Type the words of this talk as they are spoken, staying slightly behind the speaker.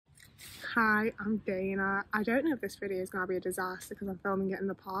Hi, I'm Dana. I don't know if this video is going to be a disaster because I'm filming it in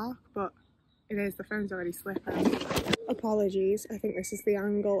the park, but it is. The phone's already slipping. Apologies, I think this is the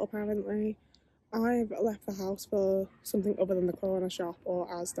angle apparently. I've left the house for something other than the corner shop or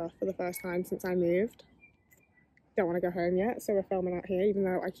Asda for the first time since I moved. Don't want to go home yet, so we're filming out here even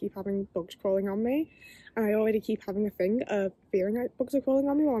though I keep having bugs crawling on me. And I already keep having a thing of feeling like bugs are crawling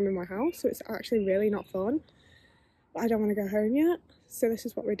on me while I'm in my house, so it's actually really not fun. But I don't want to go home yet, so this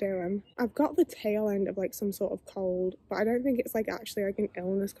is what we're doing. I've got the tail end of like some sort of cold, but I don't think it's like actually like an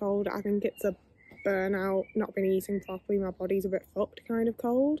illness cold. I think it's a burnout, not been eating properly, my body's a bit fucked kind of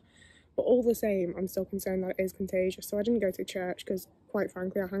cold. But all the same, I'm still concerned that it is contagious, so I didn't go to church because, quite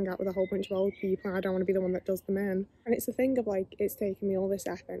frankly, I hang out with a whole bunch of old people and I don't want to be the one that does them in. And it's the thing of like, it's taken me all this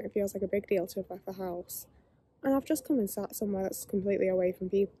effort, it feels like a big deal to have left the house. And I've just come and sat somewhere that's completely away from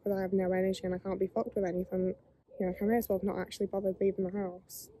people because I have no energy and I can't be fucked with anything. You know, I may as well have not actually bothered leaving the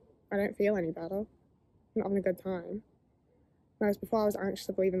house. I don't feel any better. I'm not having a good time. Whereas before I was anxious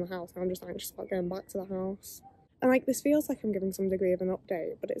of leaving the house, and I'm just anxious about going back to the house. And like, this feels like I'm giving some degree of an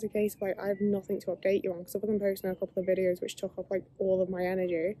update, but it's a case of like, I have nothing to update you on, because other than posting a couple of videos which took up like all of my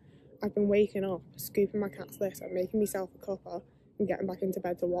energy, I've been waking up, scooping my cat's litter, making myself a cuppa, and getting back into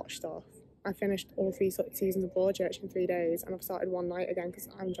bed to watch stuff. I finished all 3 seasons of Broadchurch in 3 days, and I've started one night again because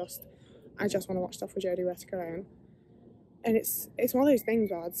I just want to watch stuff with Jodie Whittaker in. And it's one of those things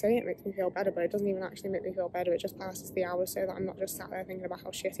where I'd say it makes me feel better, but it doesn't even actually make me feel better. It just passes the hours so that I'm not just sat there thinking about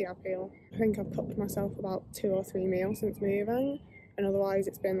how shitty I feel. I think I've cooked myself about 2 or 3 meals since moving, and otherwise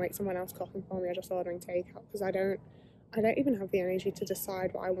it's been like someone else cooking for me or just ordering takeout, because I don't even have the energy to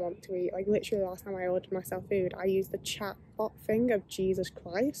decide what I want to eat. Like, literally last time I ordered myself food, I used the chat bot thing of Jesus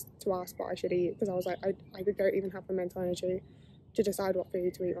Christ to ask what I should eat, because I was like, I don't even have the mental energy to decide what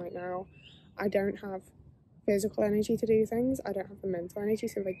food to eat right now. I don't have physical energy to do things. I don't have the mental energy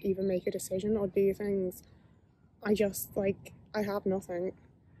to like even make a decision or do things. I just like, I have nothing.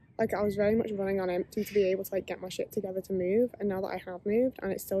 Like, I was very much running on empty to be able to like get my shit together to move, and now that I have moved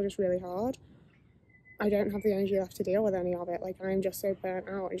and it's still just really hard, I don't have the energy left to deal with any of it. Like, I'm just so burnt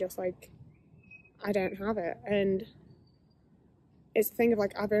out and just like, I don't have it. And it's the thing of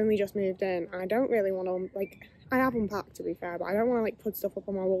like, I've only just moved in and I don't really want to like, I have unpacked to be fair, but I don't want to like put stuff up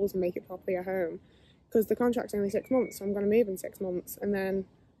on my walls and make it properly a home, because the contract's only 6 months, so I'm going to move in 6 months, and then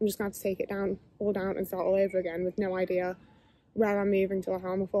I'm just going to have to take it all down and start all over again with no idea where I'm moving to or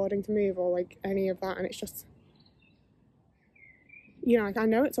how I'm affording to move or like any of that. And it's just, you know, like, I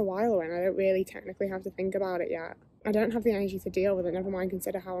know it's a while away and I don't really technically have to think about it yet. I don't have the energy to deal with it, never mind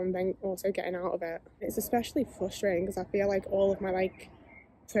consider how I'm then also getting out of it. It's especially frustrating because I feel like all of my like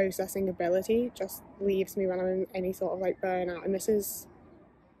processing ability just leaves me when I'm in any sort of like burnout, and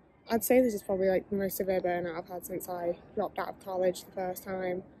I'd say this is probably like the most severe burnout I've had since I dropped out of college the first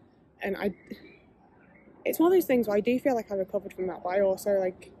time. And it's one of those things where I do feel like I recovered from that, but I also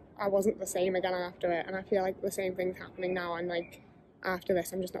like, I wasn't the same again after it, and I feel like the same thing's happening now, and like after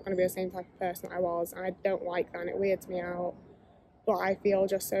this I'm just not going to be the same type of person I was, and I don't like that and it weirds me out. But I feel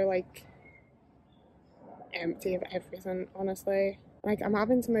just so like empty of everything, honestly. Like, I'm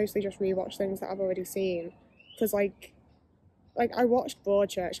having to mostly just rewatch things that I've already seen, because like I watched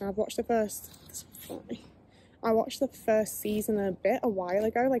Broadchurch and I've watched the first season a while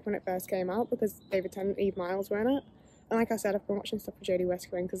ago, like when it first came out, because David Tennant and Eve Miles were in it. And like I said, I've been watching stuff with Jodie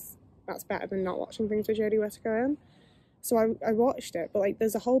Whittaker in because that's better than not watching things with Jodie Whittaker in. So I watched it, but like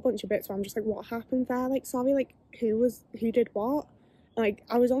there's a whole bunch of bits where I'm just like, what happened there? Like, sorry, like who did what? Like,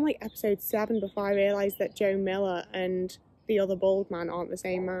 I was on like episode 7 before I realised that Joe Miller and the other bald man aren't the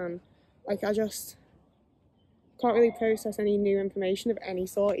same man. Like, I just can't really process any new information of any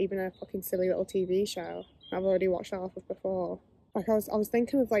sort, even a fucking silly little TV show I've already watched half of before. Like, I was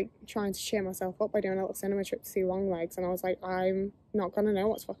thinking of like trying to cheer myself up by doing a little cinema trip to see Longlegs, and I was like, I'm not gonna know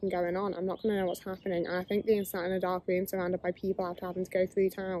what's fucking going on. I'm not gonna know what's happening. And I think being sat in a dark room surrounded by people after having to go through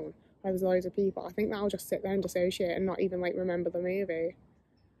town where there's loads of people, I think that I'll just sit there and dissociate and not even like remember the movie.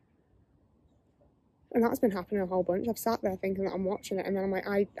 And that's been happening a whole bunch. I've sat there thinking that I'm watching it, and then I'm like,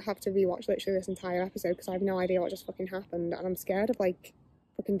 I have to rewatch literally this entire episode because I have no idea what just fucking happened, and I'm scared of like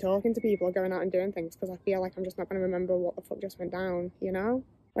fucking talking to people or going out and doing things because I feel like I'm just not going to remember what the fuck just went down, you know?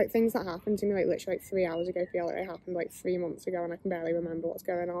 Like, things that happened to me like literally like 3 hours ago feel like they happened like 3 months ago, and I can barely remember what's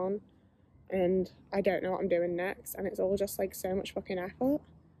going on, and I don't know what I'm doing next, and it's all just like so much fucking effort.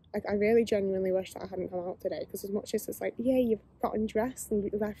 Like, I really genuinely wish that I hadn't come out today, because as much as it's like, yeah, you've gotten dressed and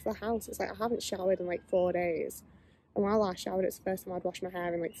left the house, it's like I haven't showered in like 4 days. And while I showered, it's the first time I'd washed my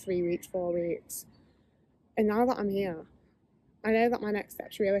hair in like 3 weeks, 4 weeks. And now that I'm here, I know that my next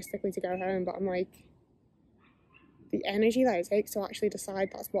step's realistically to go home, but I'm like, the energy that it takes to actually decide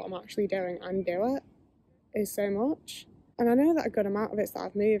that's what I'm actually doing and do it is so much. And I know that a good amount of it's that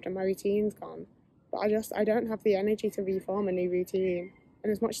I've moved and my routine's gone, but I don't have the energy to reform a new routine.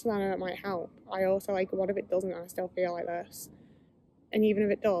 And as much as I know it might help, I also like, what if it doesn't and I still feel like this? And even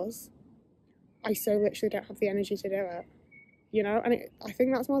if it does, I so literally don't have the energy to do it, you know? And I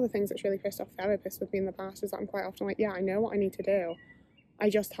think that's one of the things that's really pissed off therapists with me in the past, is that I'm quite often like, yeah, I know what I need to do. I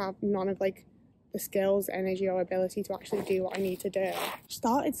just have none of like the skills, energy or ability to actually do what I need to do.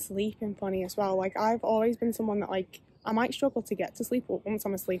 Started sleeping funny as well. Like, I've always been someone that like, I might struggle to get to sleep, but once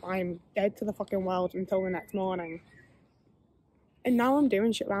I'm asleep, I'm dead to the fucking world until the next morning. And now I'm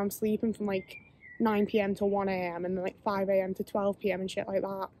doing shit where I'm sleeping from like 9 p.m. to 1 a.m. and then like 5 a.m. to 12 p.m. and shit like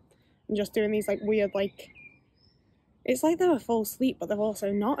that. And just doing these like weird, like, it's like they're a full sleep, but they're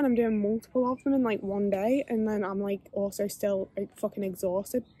also not. And I'm doing multiple of them in like one day. And then I'm like also still like fucking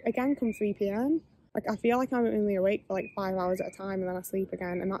exhausted again come 3 p.m. Like, I feel like I'm only awake for like 5 hours at a time and then I sleep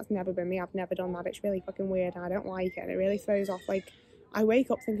again. And that's never been me. I've never done that. It's really fucking weird and I don't like it. And it really throws off, like, I wake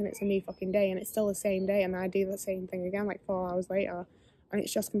up thinking it's a new fucking day and it's still the same day. And then I do the same thing again like 4 hours later. And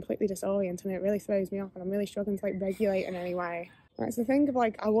it's just completely disorienting and it really throws me off. And I'm really struggling to like regulate in any way. It's the thing of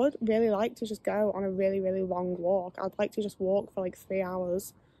like, I would really like to just go on a really, really long walk. I'd like to just walk for like 3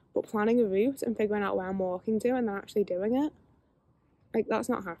 hours. But planning a route and figuring out where I'm walking to and then actually doing it, like, that's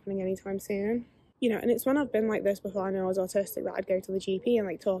not happening anytime soon. You know, and it's when I've been like this before I know I was autistic that I'd go to the GP and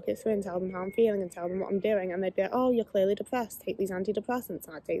like talk it through and tell them how I'm feeling and tell them what I'm doing, and they'd be like, oh, you're clearly depressed, take these antidepressants.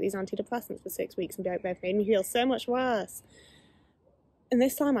 And I'd take these antidepressants for 6 weeks and be like, they've made me feel so much worse. And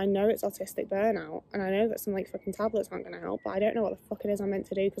this time I know it's autistic burnout and I know that some like fucking tablets aren't going to help, but I don't know what the fuck it is I'm meant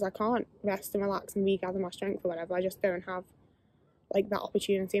to do because I can't rest and relax and regather my strength or whatever. I just don't have like that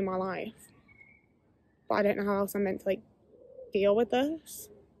opportunity in my life. But I don't know how else I'm meant to like deal with this.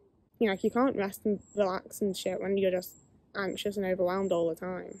 You know, like, you can't rest and relax and shit when you're just anxious and overwhelmed all the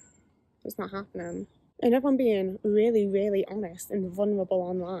time. It's not happening. And if I'm being really, really honest and vulnerable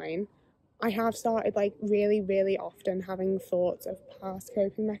online, I have started, like, really, really often having thoughts of past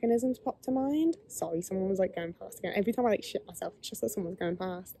coping mechanisms pop to mind. Sorry, someone was, like, going past again. Every time I, like, shit myself, it's just that someone's going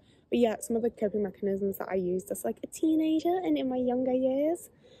past. But yeah, some of the coping mechanisms that I used as, like, a teenager and in my younger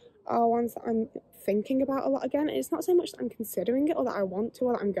years are ones that I'm thinking about a lot again. And it's not so much that I'm considering it or that I want to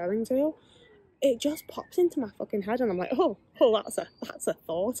or that I'm going to. It just pops into my fucking head and I'm like, oh, that's a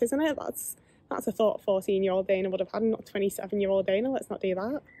thought, isn't it? That's a thought 14-year-old Dana would have had, not 27-year-old Dana. Let's not do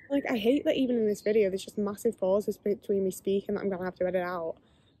that. Like, I hate that even in this video there's just massive pauses between me speaking that I'm gonna have to edit out,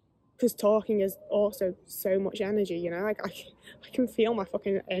 because talking is also so much energy, you know? Like, I can feel my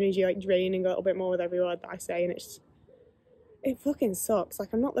fucking energy like draining a little bit more with every word that I say, and it fucking sucks.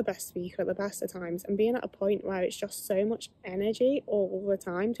 Like, I'm not the best speaker at the best of times, and being at a point where it's just so much energy all the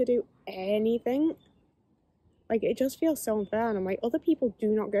time to do anything, like, it just feels so unfair. And I'm like, other people do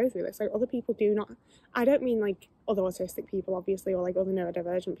not go through this. Like, other people do not, I don't mean like other autistic people obviously, or like other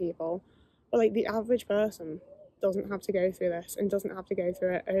neurodivergent people, but like the average person doesn't have to go through this and doesn't have to go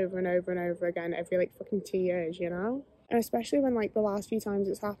through it over and over and over again every like fucking 2 years, you know? And especially when, like, the last few times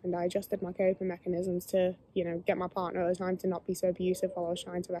it's happened, I adjusted my coping mechanisms to, you know, get my partner at the time to not be so abusive while I was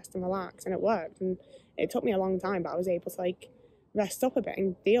trying to rest and relax. And it worked. And it took me a long time, but I was able to, like, rest up a bit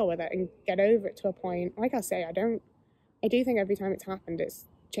and deal with it and get over it to a point. Like I say, I do think every time it's happened, it's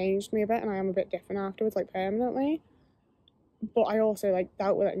changed me a bit and I am a bit different afterwards, like, permanently. But I also, like,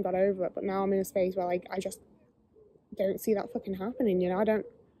 dealt with it and got over it. But now I'm in a space where, like, I just don't see that fucking happening, you know? I don't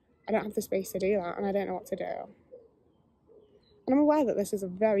have the space to do that, and I don't know what to do. And I'm aware that this is a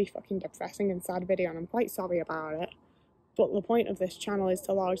very fucking depressing and sad video, and I'm quite sorry about it. But the point of this channel is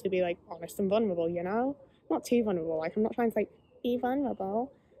to largely be, like, honest and vulnerable, you know? Not too vulnerable. Like, I'm not trying to, like, be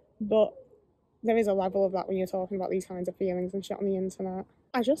vulnerable. But there is a level of that when you're talking about these kinds of feelings and shit on the internet.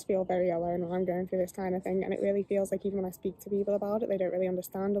 I just feel very alone when I'm going through this kind of thing, and it really feels like even when I speak to people about it, they don't really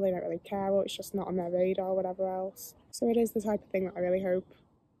understand or they don't really care, or it's just not on their radar or whatever else. So it is the type of thing that I really hope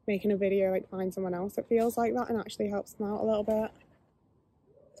making a video, like, find someone else that feels like that and actually helps them out a little bit.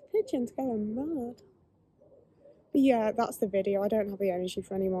 This pigeon's going mad. But yeah, that's the video. I don't have the energy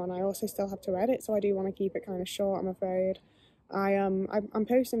for any more, and I also still have to edit, so I do want to keep it kind of short, I'm afraid. I'm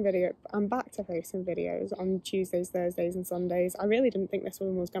posting I'm back to posting videos on Tuesdays, Thursdays and Sundays. I really didn't think this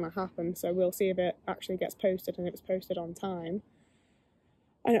one was going to happen, so we'll see if it actually gets posted and it was posted on time.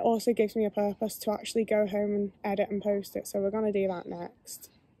 And it also gives me a purpose to actually go home and edit and post it, so we're going to do that next.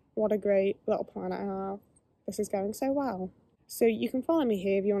 What a great little plan I have. This is going so well. So you can follow me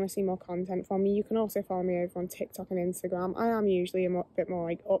here if you want to see more content from me. You can also follow me over on TikTok and Instagram. I am usually a bit more,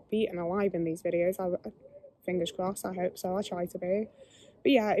 like, upbeat and alive in these videos. Fingers crossed, I hope so. I try to be.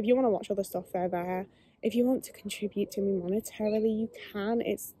 But yeah, if you want to watch other stuff, they're there. If you want to contribute to me monetarily, you can.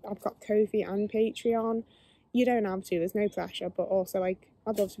 I've got Ko-fi and Patreon. You don't have to, there's no pressure, but also, like,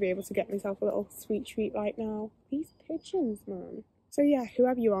 I'd love to be able to get myself a little sweet treat right now. These pigeons, man. So yeah,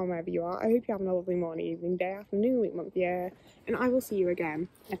 whoever you are, wherever you are, I hope you're having a lovely morning, evening, day, afternoon, week, month, year, and I will see you again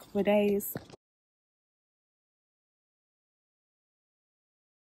in a couple of days.